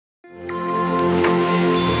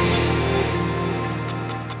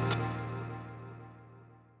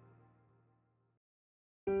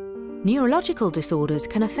Neurological disorders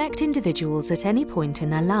can affect individuals at any point in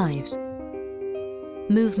their lives.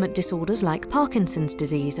 Movement disorders like Parkinson's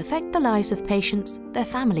disease affect the lives of patients, their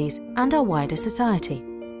families, and our wider society.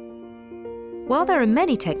 While there are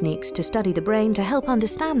many techniques to study the brain to help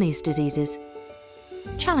understand these diseases,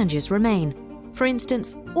 challenges remain. For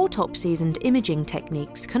instance, autopsies and imaging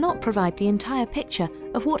techniques cannot provide the entire picture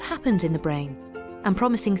of what happens in the brain, and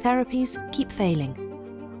promising therapies keep failing.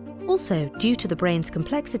 Also, due to the brain's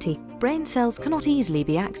complexity, brain cells cannot easily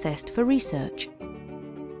be accessed for research.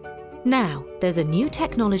 Now, there's a new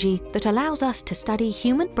technology that allows us to study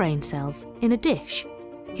human brain cells in a dish.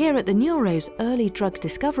 Here at the Neuro's Early Drug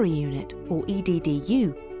Discovery Unit, or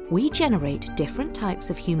EDDU, we generate different types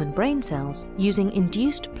of human brain cells using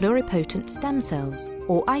induced pluripotent stem cells,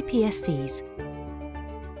 or iPSCs.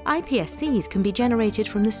 iPSCs can be generated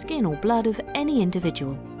from the skin or blood of any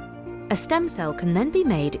individual. A stem cell can then be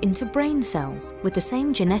made into brain cells with the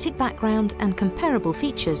same genetic background and comparable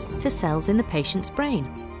features to cells in the patient's brain.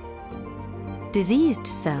 Diseased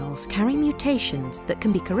cells carry mutations that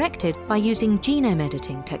can be corrected by using genome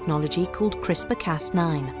editing technology called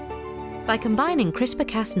CRISPR-Cas9. By combining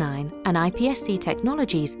CRISPR-Cas9 and iPSC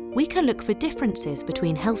technologies, we can look for differences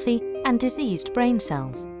between healthy and diseased brain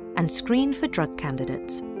cells and screen for drug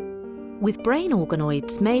candidates. With brain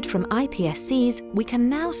organoids made from iPSCs, we can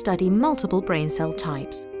now study multiple brain cell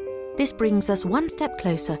types. This brings us one step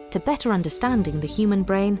closer to better understanding the human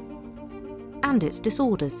brain and its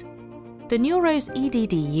disorders. The Neuro's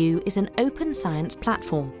EDDU is an open science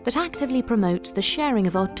platform that actively promotes the sharing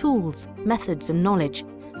of our tools, methods and knowledge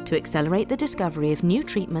to accelerate the discovery of new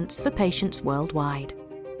treatments for patients worldwide.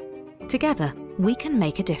 Together, we can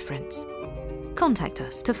make a difference. Contact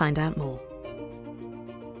us to find out more.